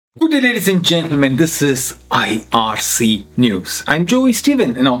Good day, ladies and gentlemen. This is IRC News. I'm Joey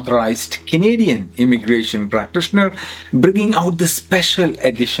Stephen, an authorized Canadian immigration practitioner, bringing out this special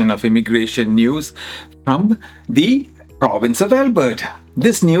edition of immigration news from the province of Alberta.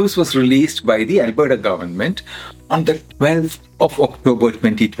 This news was released by the Alberta government on the 12th of October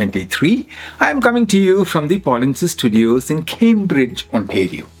 2023. I'm coming to you from the Polinsys Studios in Cambridge,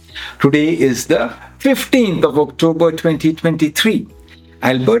 Ontario. Today is the 15th of October 2023.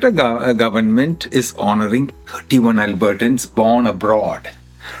 Alberta government is honoring 31 Albertans born abroad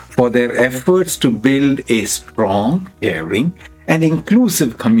for their efforts to build a strong, caring, and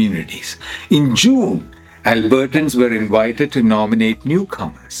inclusive communities. In June, Albertans were invited to nominate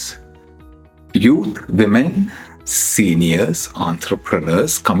newcomers, youth, women, seniors,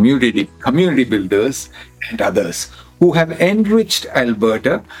 entrepreneurs, community builders, and others who have enriched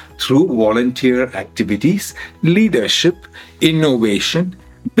Alberta through volunteer activities, leadership, innovation,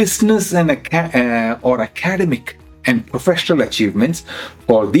 business and academic and professional achievements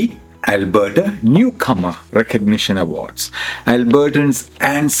for the Alberta Newcomer Recognition Awards. Albertans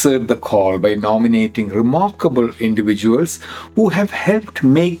answered the call by nominating remarkable individuals who have helped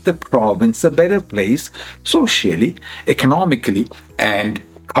make the province a better place socially, economically, and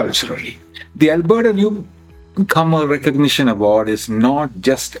culturally. The Alberta Newcomer Recognition Award is not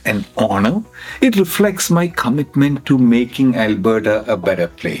just an honor, it reflects my commitment to making Alberta a better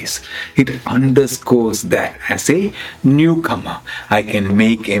place. It underscores that as a newcomer, I can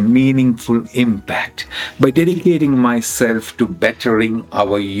make a meaningful impact by dedicating myself to bettering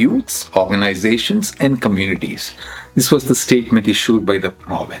our youths, organizations, and communities. This was the statement issued by the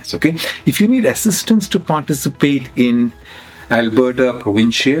province. Okay, if you need assistance to participate in Alberta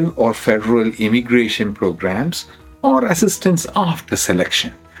provincial or federal immigration programs or assistance after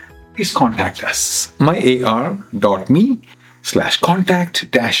selection, please contact us.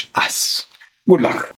 myar.me/contact-us. Good luck.